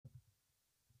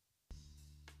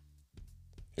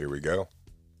Here we go.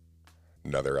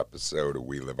 Another episode of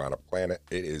We Live on a Planet.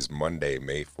 It is Monday,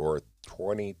 May 4th,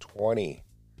 2020.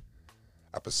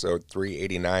 Episode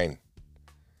 389.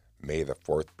 May the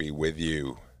 4th be with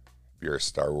you. If you're a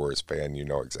Star Wars fan, you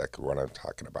know exactly what I'm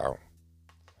talking about.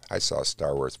 I saw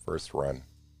Star Wars first run.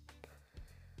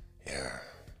 Yeah,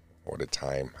 what a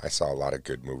time. I saw a lot of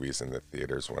good movies in the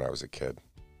theaters when I was a kid.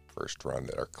 First run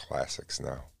that are classics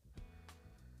now.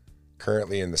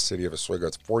 Currently in the city of Oswego,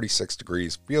 it's 46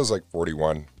 degrees, feels like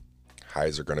 41.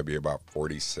 Highs are going to be about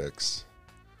 46.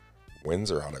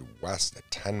 Winds are out of west at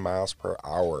 10 miles per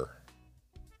hour.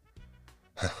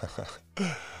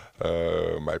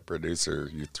 My producer,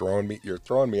 you're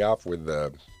throwing me off with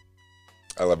the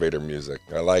elevator music.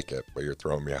 I like it, but you're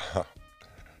throwing me off.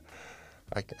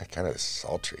 I kind of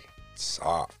sultry,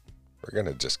 soft. We're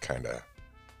going to just kind of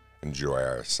enjoy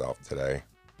ourselves today.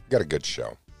 We got a good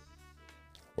show.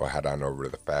 We'll head on over to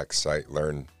the facts site,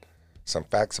 learn some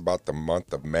facts about the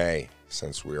month of May,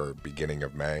 since we are beginning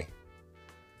of May.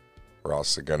 We're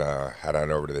also going to head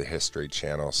on over to the History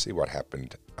Channel, see what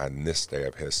happened on this day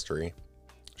of history,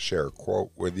 share a quote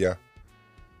with you. I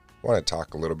want to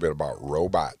talk a little bit about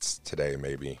robots today,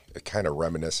 maybe. It kind of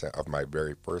reminiscent of my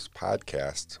very first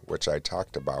podcast, which I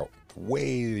talked about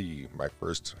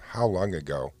how long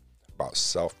ago, about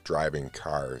self-driving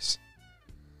cars.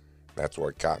 That's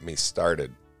what got me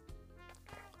started.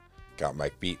 Got my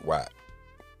feet wet.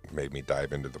 Made me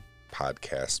dive into the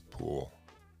podcast pool.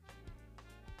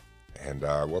 And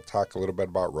we'll talk a little bit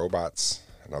about robots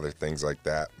and other things like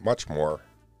that. Much more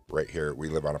right here at We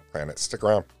Live on a Planet. Stick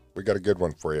around. We got a good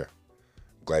one for you.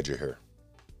 Glad you're here.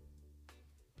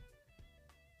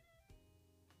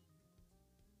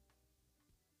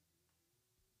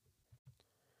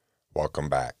 Welcome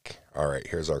back. All right,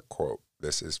 here's our quote.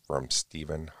 This is from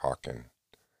Stephen Hawking.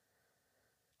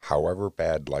 However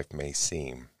bad life may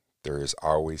seem, there is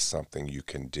always something you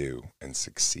can do and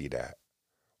succeed at.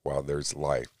 While there's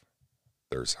life,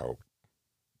 there's hope.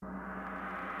 I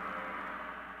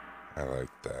like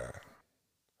that.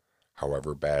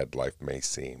 However bad life may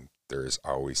seem, there is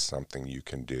always something you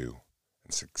can do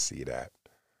and succeed at.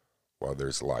 While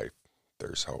there's life,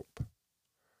 there's hope.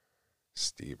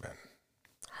 Stephen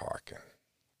Hawking.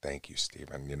 Thank you,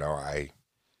 Stephen. You know,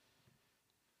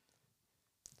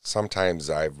 sometimes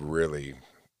I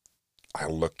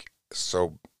look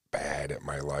so bad at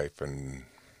my life and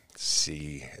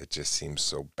see it just seems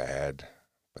so bad,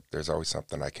 but there's always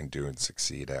something I can do and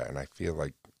succeed at. And I feel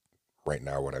like right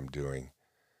now what I'm doing,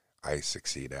 I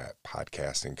succeed at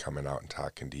podcasting, coming out and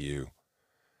talking to you.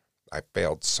 I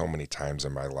failed so many times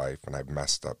in my life and I've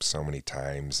messed up so many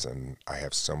times and I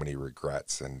have so many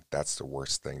regrets, and that's the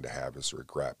worst thing to have is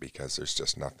regret, because there's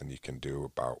just nothing you can do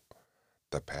about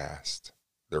the past.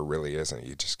 There really isn't.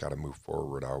 You just got to move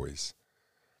forward always.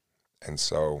 And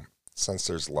so since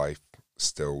there's life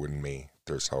still in me,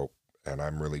 there's hope, and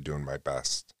I'm really doing my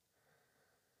best.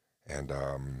 And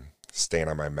staying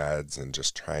on my meds and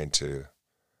just trying to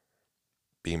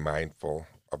be mindful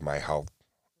of my health.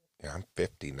 You know, I'm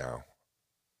 50 now.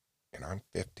 And I'm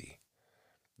 50.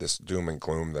 This doom and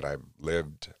gloom that I've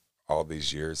lived all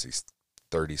these years, these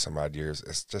 30 some odd years,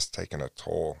 it's just taken a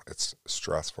toll. It's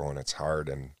stressful and it's hard,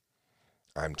 and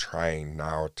I'm trying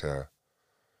now to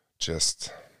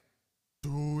just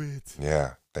do it.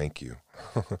 Yeah, thank you.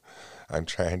 I'm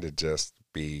trying to just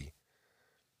I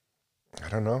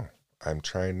don't know. I'm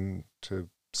trying to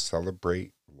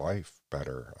celebrate life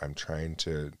better. I'm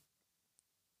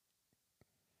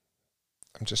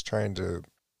just trying to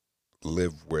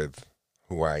live with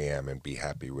who I am and be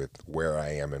happy with where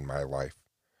I am in my life,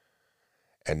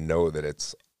 and know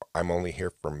that I'm only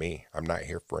here for me. I'm not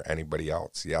here for anybody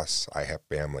else. Yes, I have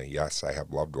family. Yes, I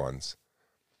have loved ones.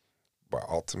 But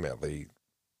ultimately,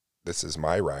 this is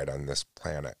my ride on this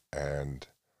planet, and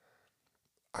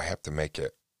I have to make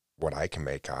it what I can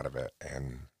make out of it.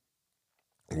 And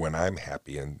when I'm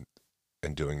happy and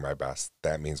doing my best,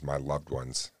 that means my loved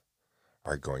ones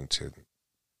are going to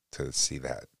see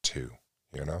that too,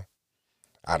 you know?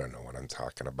 I don't know what I'm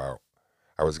talking about.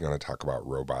 I was going to talk about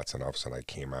robots, and all of a sudden I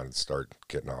came on and started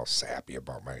getting all sappy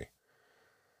about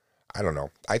I don't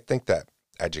know. I think that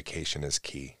education is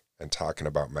key, and talking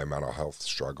about my mental health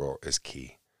struggle is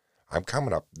key. I'm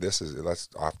coming up, that's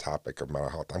off topic of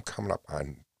mental health. I'm coming up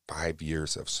on 5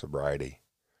 years of sobriety.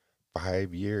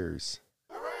 5 years.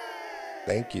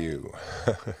 Thank you.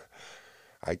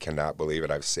 I cannot believe it.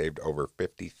 I've saved over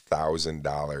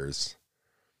 $50,000.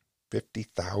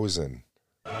 50,000.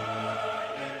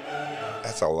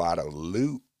 That's a lot of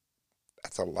loot.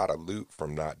 That's a lot of loot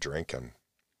from not drinking.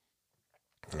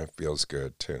 And it feels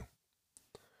good too.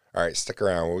 All right, stick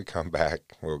around. When we come back,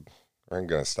 I'm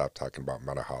going to stop talking about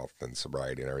mental health and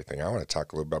sobriety and everything. I want to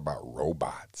talk a little bit about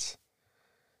robots.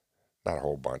 Not a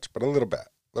whole bunch, but a little bit.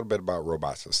 A little bit about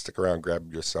robots. So stick around,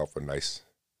 grab yourself a nice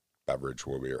beverage.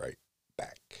 We'll be right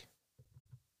back.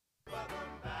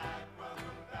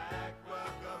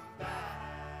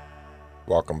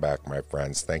 Welcome back, my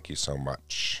friends. Thank you so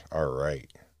much. All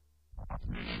right.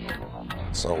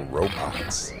 So,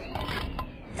 robots.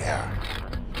 Yeah.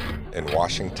 In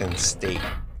Washington State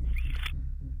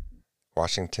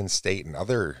and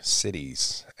other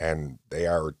cities, and they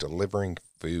are delivering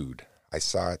food. I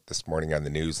saw it this morning on the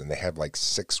news, and they have like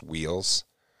 6 wheels,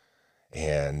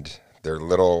 and they're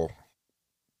little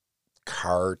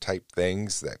car type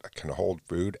things that can hold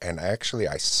food. And actually,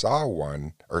 I saw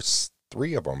one or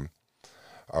 3 of them.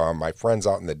 My friends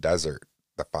out in the desert,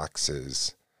 the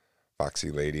Foxes, Foxy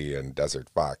Lady and Desert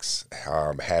Fox,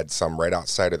 had some right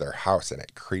outside of their house, and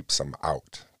it creeps them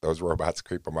out. Those robots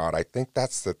creep them out. I think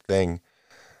that's the thing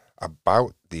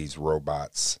about these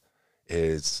robots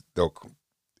is they'll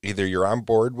either you're on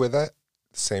board with it,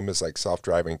 same as like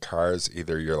self-driving cars.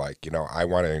 Either you're like, I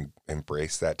want to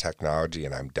embrace that technology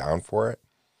and I'm down for it,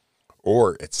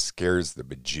 or it scares the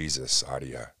bejesus out of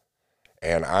you.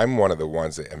 And I'm one of the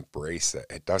ones that embrace it.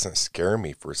 It doesn't scare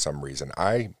me for some reason.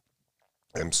 I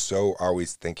am so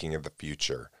always thinking of the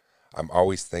future. I'm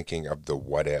always thinking of the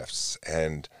what ifs.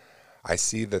 And I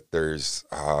see that there's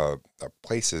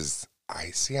places I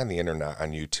see on the internet,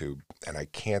 on YouTube, and I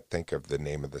can't think of the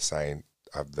name of the sign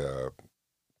of the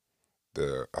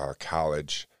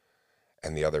college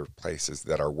and the other places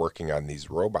that are working on these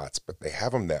robots, but they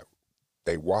have them that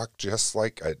they walk just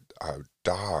like a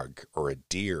dog or a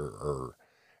deer,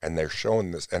 and they're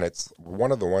showing this, and it's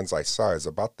one of the ones I saw is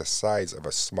about the size of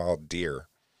a small deer,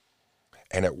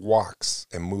 and it walks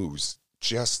and moves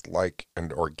just like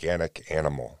an organic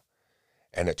animal.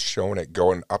 And it's showing it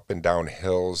going up and down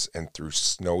hills and through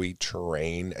snowy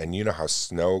terrain. And you know how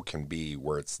snow can be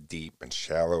where it's deep and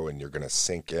shallow and you're going to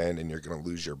sink in and you're going to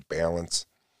lose your balance.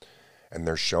 And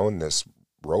they're showing this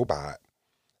robot,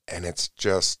 and it's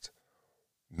just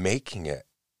making it,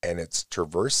 and it's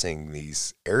traversing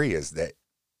these areas that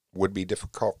would be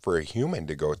difficult for a human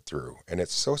to go through. And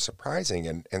it's so surprising.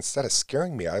 And instead of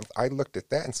scaring me, I looked at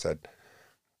that and said,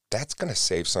 that's going to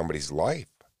save somebody's life.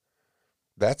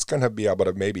 That's going to be able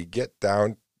to maybe get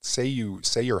down, say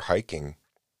you're hiking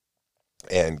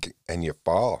and you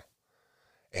fall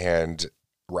and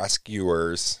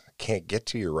rescuers can't get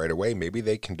to you right away. Maybe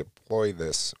they can deploy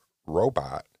this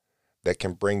robot that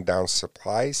can bring down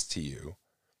supplies to you,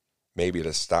 maybe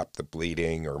to stop the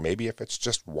bleeding, or maybe if it's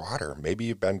just water, maybe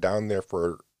you've been down there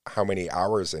for how many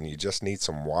hours and you just need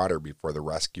some water before the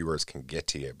rescuers can get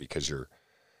to you because you're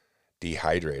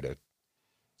dehydrated,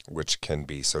 which can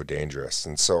be so dangerous.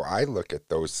 And so I look at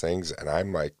those things and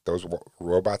I'm like, those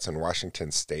robots in Washington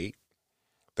State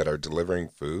that are delivering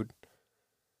food,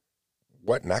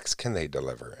 what next can they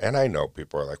deliver? And I know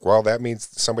people are like, well, that means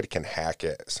somebody can hack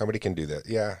it. Somebody can do that.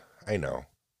 Yeah, I know.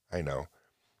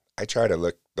 I try to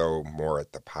look, though, more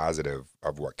at the positive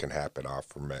of what can happen off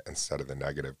from it instead of the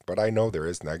negative. But I know there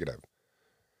is negative.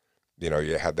 You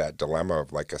have that dilemma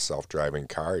of like a self-driving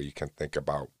car. You can think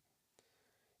about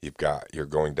you're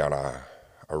going down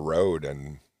a road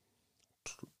and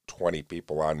 20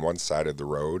 people on one side of the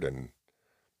road and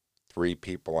 3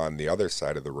 people on the other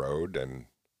side of the road and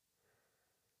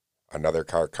another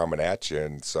car coming at you.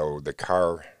 And so the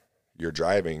car you're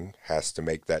driving has to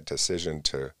make that decision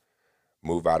to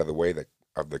move out of the way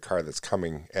of the car that's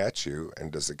coming at you.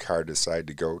 And does the car decide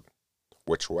to go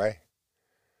which way?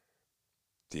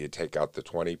 Do you take out the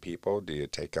 20 people? Do you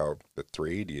take out the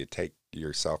 3? Do you take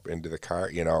yourself into the car?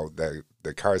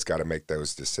 The car's got to make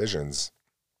those decisions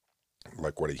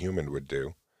like what a human would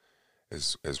do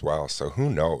as well. So who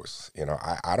knows?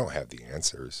 I don't have the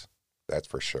answers. That's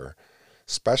for sure.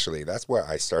 Especially, that's why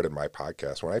I started my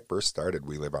podcast. When I first started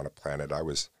We Live on a Planet,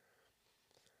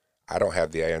 I don't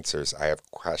have the answers. I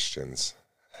have questions,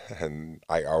 and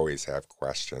I always have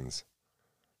questions.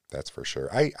 That's for sure.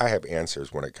 I have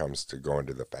answers when it comes to going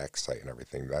to the fact site and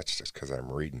everything. That's just because I'm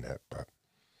reading it. But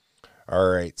all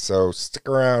right, so stick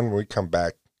around when we come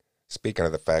back. Speaking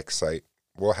of the fact site,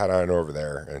 we'll head on over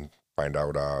there and find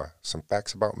out some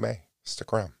facts about May.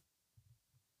 Stick around.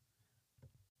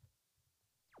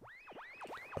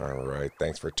 All right,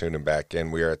 thanks for tuning back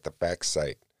in. We are at the fact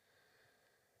site.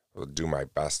 I'll do my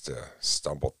best to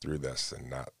stumble through this and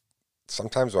not.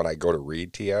 Sometimes when I go to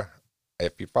read to you,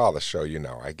 if you follow the show,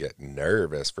 I get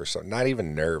nervous for some. Not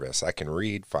even nervous. I can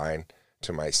read fine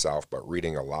to myself, but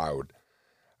reading aloud,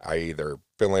 I either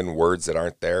fill in words that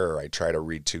aren't there or I try to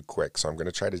read too quick. So I'm going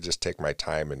to try to just take my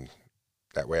time, and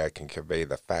that way I can convey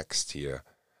the facts to you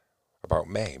about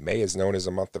May. May is known as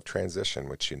a month of transition,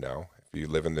 which you know. If you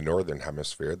live in the northern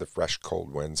hemisphere, the fresh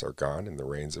cold winds are gone and the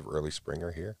rains of early spring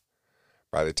are here.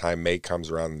 By the time May comes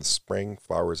around in the spring,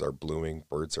 flowers are blooming,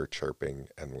 birds are chirping,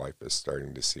 and life is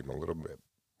starting to seem a little bit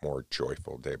more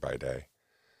joyful day by day.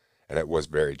 And it was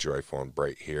very joyful and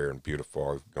bright here and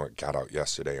beautiful. I got out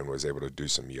yesterday and was able to do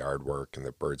some yard work, and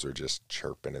the birds were just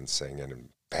chirping and singing, and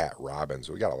fat robins.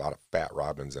 We got a lot of fat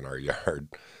robins in our yard.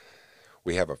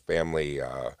 We have a family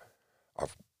of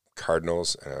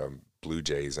cardinals and blue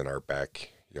jays in our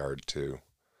backyard too.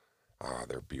 Ah,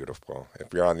 they're beautiful.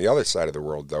 If you're on the other side of the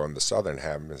world, though, in the southern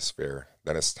hemisphere,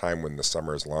 then it's time when the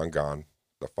summer is long gone,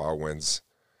 the fall winds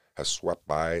have swept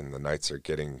by, and the nights are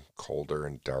getting colder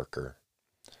and darker.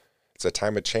 It's a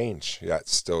time of change, yet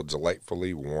still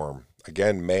delightfully warm.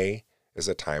 Again, May is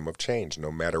a time of change,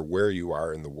 no matter where you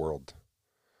are in the world.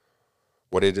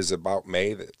 What it is about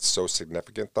May that's so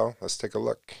significant, though, let's take a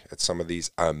look at some of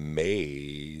these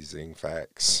amazing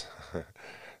facts.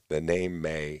 The name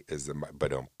May is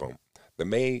the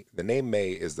name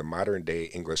May is the modern day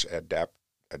English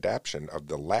adaptation of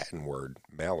the Latin word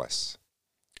malus,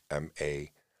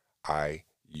 M-A-I-U-S,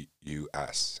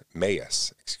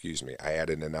 Maius, excuse me. I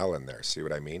added an L in there. See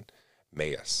what I mean?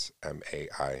 Maius,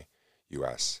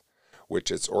 M-A-I-U-S, which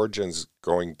its origins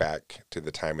going back to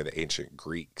the time of the ancient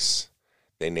Greeks.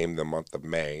 They named the month of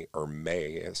May, or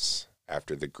Maius,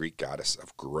 after the Greek goddess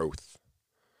of growth.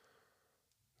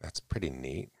 That's pretty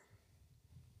neat.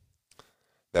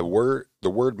 The word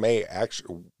May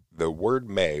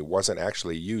wasn't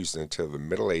actually used until the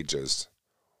Middle Ages.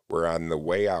 We're on the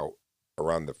way out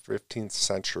around the 15th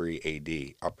century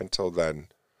AD. Up until then,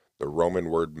 the Roman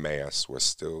word Maius was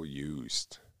still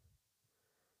used.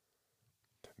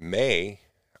 May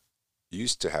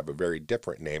used to have a very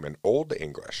different name in Old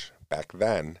English. Back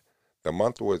then, the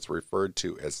month was referred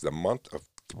to as the month of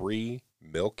 3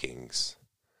 milkings.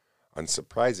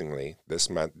 Unsurprisingly, this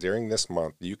meant during this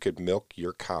month you could milk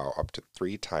your cow up to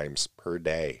 3 times per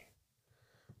day.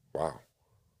 Wow.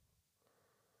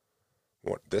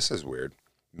 This is weird.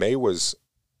 May was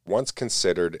once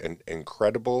considered an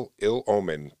incredible,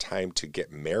 ill-omened time to get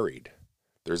married.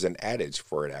 There's an adage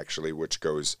for it, actually, which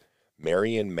goes,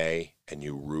 "Marry in May and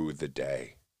you rue the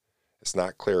day." It's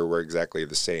not clear where exactly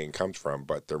the saying comes from,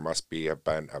 but there must have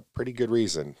been a pretty good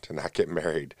reason to not get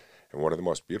married in one of the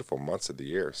most beautiful months of the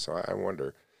year. So I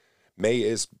wonder. May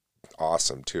is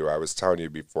awesome, too. I was telling you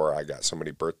before, I got so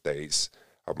many birthdays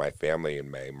of my family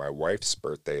in May. My wife's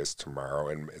birthday is tomorrow,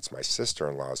 and it's my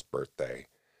sister-in-law's birthday.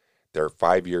 They're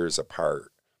 5 years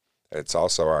apart. And it's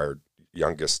also our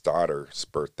youngest daughter's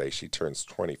birthday. She turns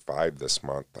 25 this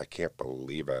month. I can't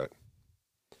believe it.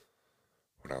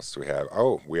 What else do we have?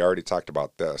 Oh, we already talked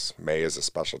about this. May is a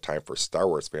special time for Star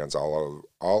Wars fans all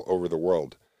over the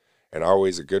world, and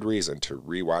always a good reason to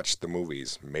rewatch the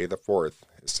movies. May the 4th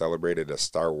is celebrated as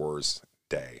Star Wars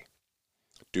Day,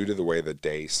 due to the way the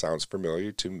day sounds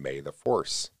familiar to May the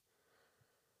Force.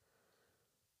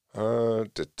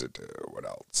 What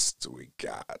else do we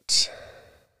got?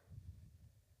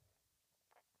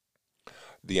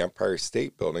 The Empire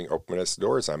State Building opened its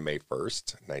doors on May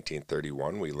 1st,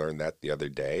 1931. We learned that the other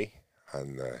day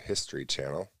on the History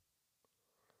Channel.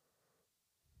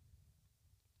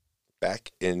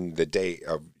 Back in the day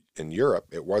in Europe,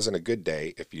 it wasn't a good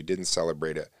day if you didn't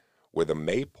celebrate it with a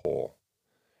maypole.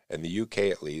 In the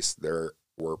UK, at least, they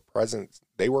were present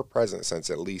since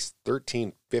at least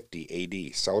 1350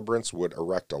 AD. Celebrants would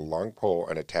erect a long pole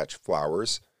and attach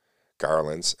flowers,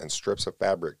 garlands, and strips of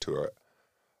fabric to it,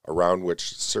 around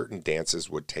which certain dances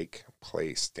would take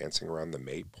place, dancing around the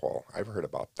maypole. I've heard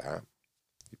about that.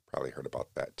 You've probably heard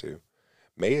about that too.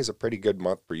 May is a pretty good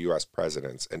month for U.S.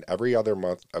 presidents, and every other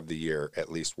month of the year,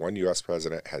 at least one U.S.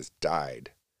 president has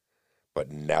died,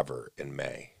 but never in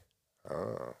May.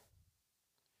 Oh.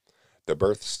 The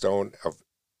birthstone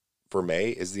for May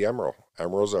is the emerald.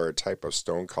 Emeralds are a type of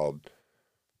stone called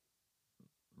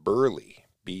beryl,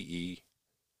 B-E-R-Y-L.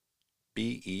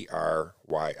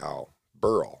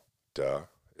 Beryl, duh.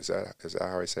 Is that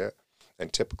how I say it?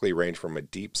 And typically range from a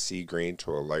deep sea green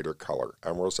to a lighter color.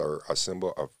 Emeralds are a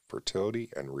symbol of fertility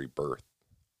and rebirth.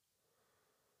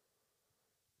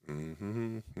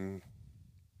 I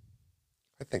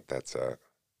think that's it.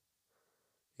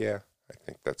 Yeah, I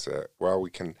think that's it. Well,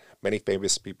 many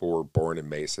famous people were born in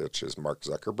May, such as Mark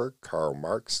Zuckerberg, Karl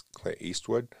Marx, Clint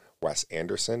Eastwood, Wes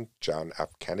Anderson, John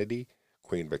F. Kennedy,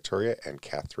 Queen Victoria, and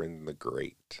Catherine the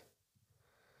Great.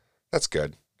 That's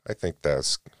good. I think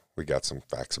we got some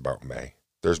facts about May.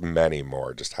 There's many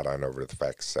more. Just head on over to the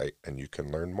facts site and you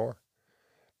can learn more.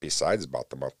 Besides about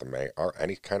the month of May, or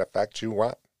any kind of facts you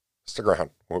want, stick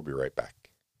around. We'll be right back.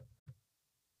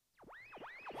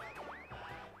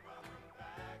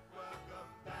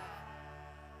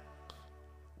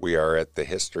 We are at the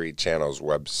History Channel's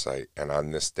website, and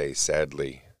on this day,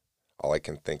 sadly, all I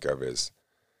can think of is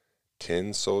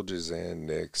tin soldiers and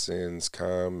Nixon's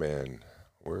coming.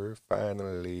 We're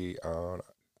finally on.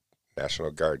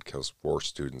 National Guard kills 4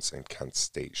 students in Kent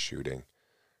State shooting.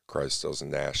 Crosdale's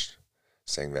Nash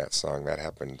sang that song. That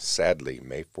happened, sadly,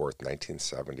 May 4th,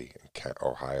 1970 in Kent,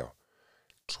 Ohio.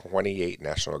 28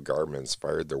 National Guardsmen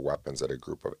fired their weapons at a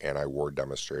group of anti-war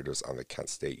demonstrators on the Kent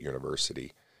State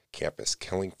University campus,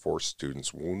 killing 4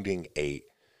 students, wounding 8,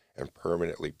 and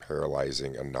permanently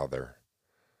paralyzing another.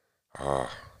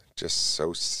 Just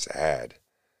so sad.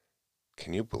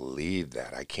 Can you believe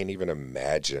that? I can't even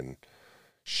imagine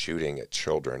shooting at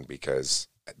children, because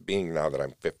being now that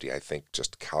I'm 50, I think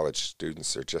just college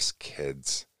students are just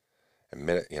kids.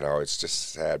 It's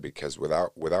just sad because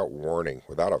without warning,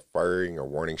 without a firing or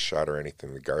warning shot or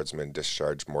anything, the guardsmen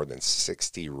discharged more than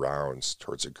 60 rounds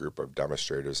towards a group of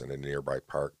demonstrators in a nearby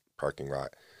parking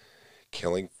lot,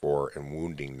 killing 4 and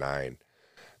wounding 9.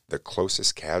 The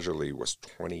closest casualty was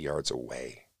 20 yards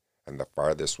away, and the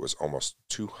farthest was almost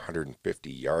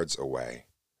 250 yards away.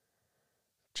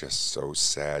 Just so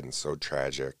sad and so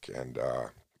tragic, and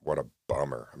what a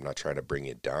bummer. I'm not trying to bring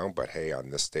it down, but hey,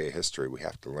 on this day of history, we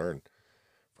have to learn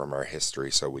from our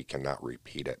history so we cannot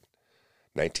repeat it.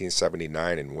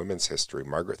 1979 in women's history,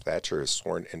 Margaret Thatcher is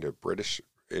sworn in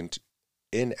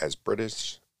as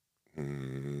British.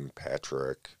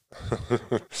 Patrick.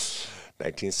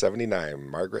 1979,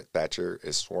 Margaret Thatcher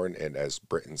is sworn in as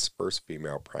Britain's first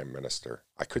female prime minister.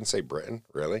 I couldn't say Britain,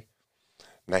 really.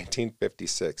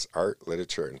 1956, art,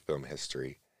 literature, and film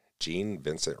history. Gene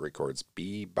Vincent records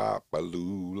Bebop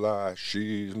Balula,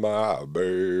 she's my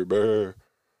baby.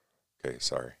 Okay,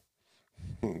 sorry.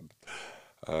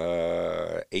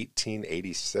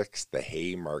 1886, the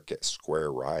Haymarket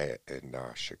Square riot in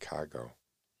Chicago.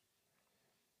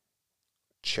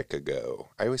 Chicago.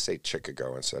 I always say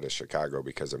Chicago instead of Chicago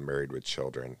because I'm married with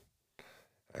children.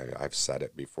 I've said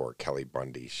it before. Kelly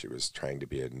Bundy, she was trying to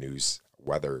be a news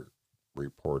weather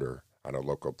reporter on a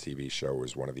local TV show,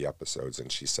 was one of the episodes,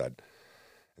 and she said,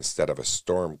 instead of a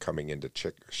storm coming into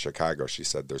Chicago, she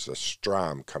said there's a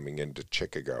strom coming into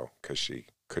Chicago, because she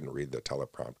couldn't read the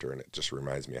teleprompter, and it just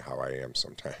reminds me of how I am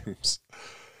sometimes.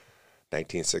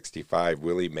 1965,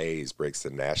 Willie Mays breaks the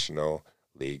National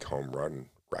League home run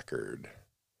record.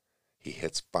 He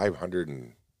hits 500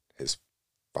 in his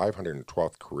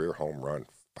 512th career home run.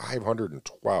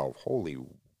 512. Holy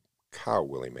cow,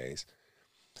 Willie Mays.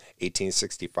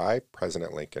 1865,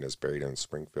 President Lincoln is buried in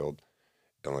Springfield,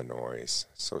 Illinois.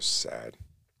 So sad.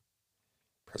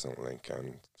 President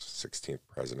Lincoln, 16th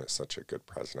president, such a good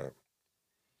president.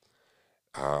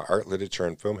 Art, literature,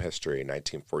 and film history.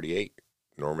 1948,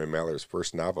 Norman Mailer's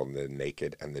first novel, The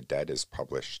Naked and the Dead, is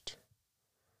published.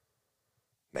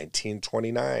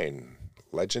 1929,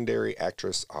 legendary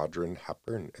actress Audrey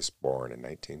Hepburn is born in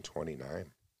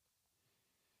 1929.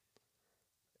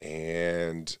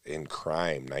 And in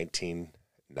crime,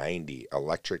 1990,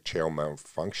 electric chair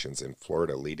malfunctions in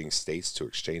Florida, leading states to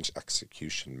exchange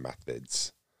execution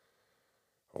methods.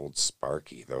 Old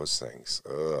Sparky, those things.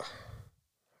 Ugh.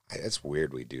 It's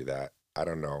weird we do that. I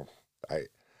don't know. I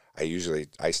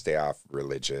stay off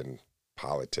religion,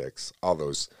 politics, all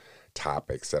those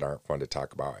topics that aren't fun to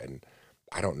talk about, and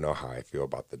I don't know how I feel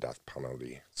about the death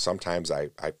penalty. Sometimes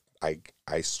I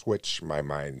switch my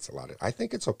minds a lot. I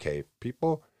think it's okay.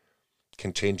 People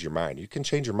can change your mind. You can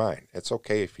change your mind. It's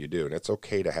okay if you do, and it's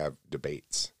okay to have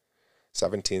debates.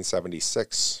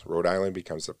 1776, Rhode Island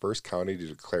becomes the first county to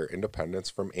declare independence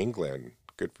from England.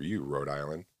 Good for you, Rhode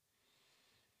Island.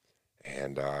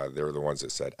 And they were the ones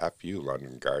that said, F you,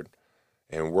 London Guard.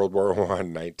 In World War I,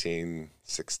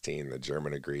 1916, the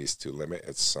German agrees to limit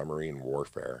its submarine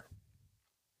warfare.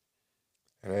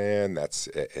 And that's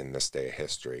it in this day of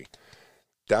history.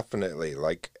 Definitely,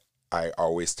 like I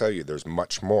always tell you, there's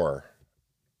much more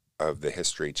of the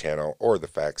History Channel or the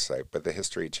Fact Site, but the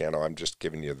History Channel, I'm just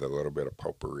giving you the little bit of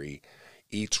potpourri.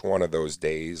 Each one of those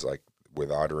days, like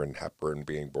with Audrey Hepburn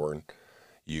being born,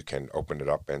 you can open it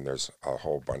up and there's a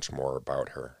whole bunch more about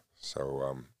her.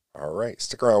 So, all right,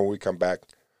 stick around when we come back.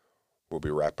 We'll be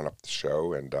wrapping up the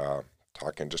show and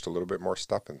talking just a little bit more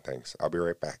stuff and things. I'll be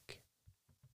right back.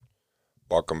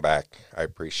 Welcome back. I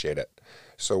appreciate it.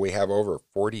 So we have over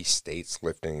 40 states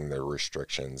lifting their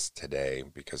restrictions today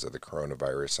because of the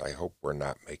coronavirus. I hope we're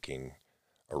not making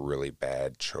a really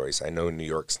bad choice. I know New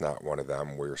York's not one of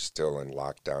them. We're still in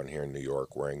lockdown here in New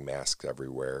York, wearing masks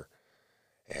everywhere.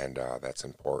 And that's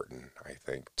important, I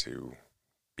think, to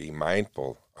be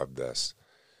mindful of this.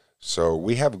 So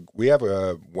we have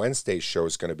a Wednesday show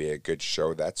is going to be a good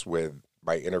show. That's with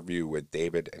my interview with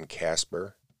David and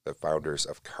Casper, the founders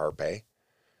of Carpe.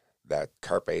 that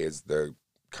Carpe is the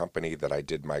company that I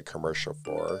did my commercial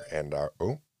for. And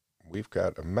we've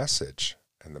got a message,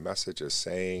 and the message is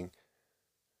saying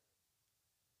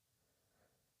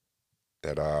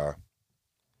that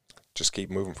just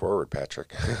keep moving forward,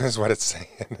 Patrick, is what it's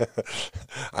saying.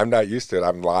 I'm not used to it.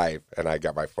 I'm live, and I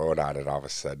got my phone on, and all of a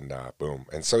sudden, boom.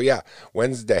 And so, yeah,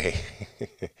 Wednesday,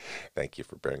 thank you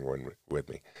for bearing with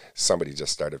me. Somebody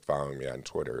just started following me on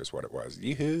Twitter is what it was.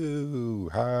 Yoo-hoo,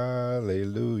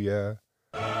 hallelujah.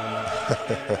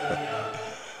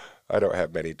 I don't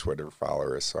have many Twitter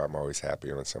followers, so I'm always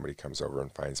happy when somebody comes over and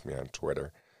finds me on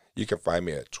Twitter. You can find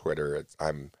me at Twitter.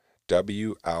 I'm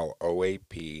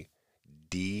WLOAP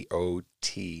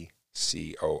DOTCOM,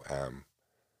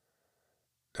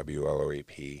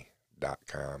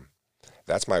 WLOAP.com.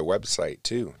 That's my website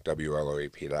too,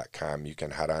 WLOAP.com. You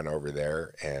can head on over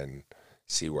there and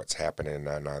see what's happening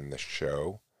on the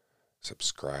show.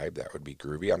 Subscribe, that would be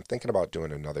groovy. I'm thinking about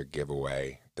doing another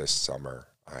giveaway this summer.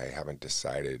 I haven't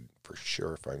decided for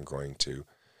sure if I'm going to.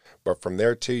 But from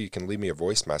there too, you can leave me a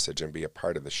voice message and be a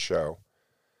part of the show,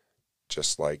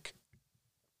 just like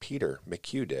Peter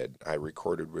McHugh did. I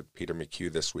recorded with Peter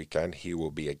McHugh this weekend. He will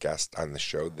be a guest on the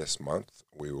show this month.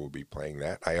 We will be playing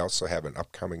that. I also have an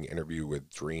upcoming interview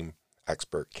with dream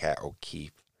expert Kat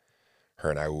O'Keefe. Her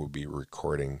and I will be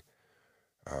recording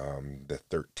the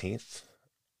 13th,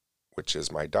 which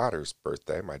is my daughter's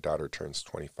birthday. My daughter turns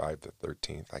 25 the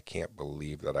 13th. I can't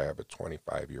believe that I have a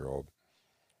 25-year-old.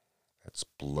 That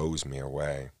blows me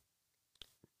away.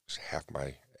 It's half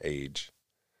my age.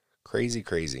 Crazy,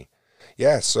 crazy.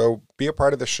 Yeah, so be a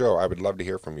part of the show. I would love to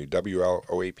hear from you.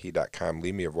 WLOAP.com.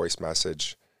 Leave me a voice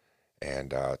message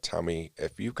and tell me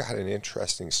if you've got an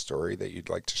interesting story that you'd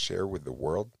like to share with the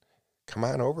world. Come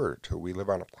on over to We Live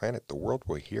on a Planet. The world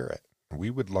will hear it.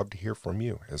 We would love to hear from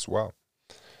you as well.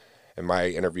 And my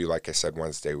interview, like I said,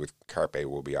 Wednesday with Carpe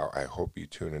will be out. I hope you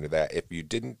tune into that. If you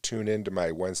didn't tune into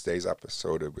my Wednesday's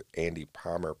episode of Andy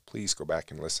Palmer, please go back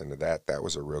and listen to that. That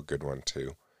was a real good one,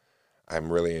 too.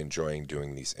 I'm really enjoying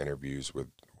doing these interviews with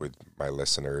my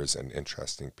listeners and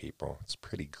interesting people. It's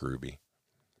pretty groovy.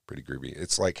 Pretty groovy.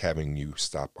 It's like having you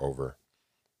stop over.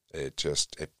 It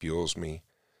fuels me,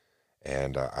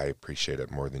 and I appreciate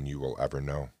it more than you will ever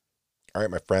know. All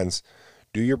right, my friends,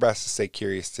 do your best to stay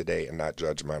curious today and not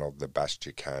judgmental the best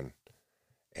you can,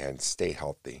 and stay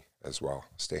healthy as well.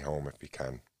 Stay home if you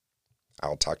can.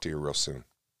 I'll talk to you real soon.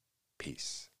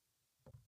 Peace.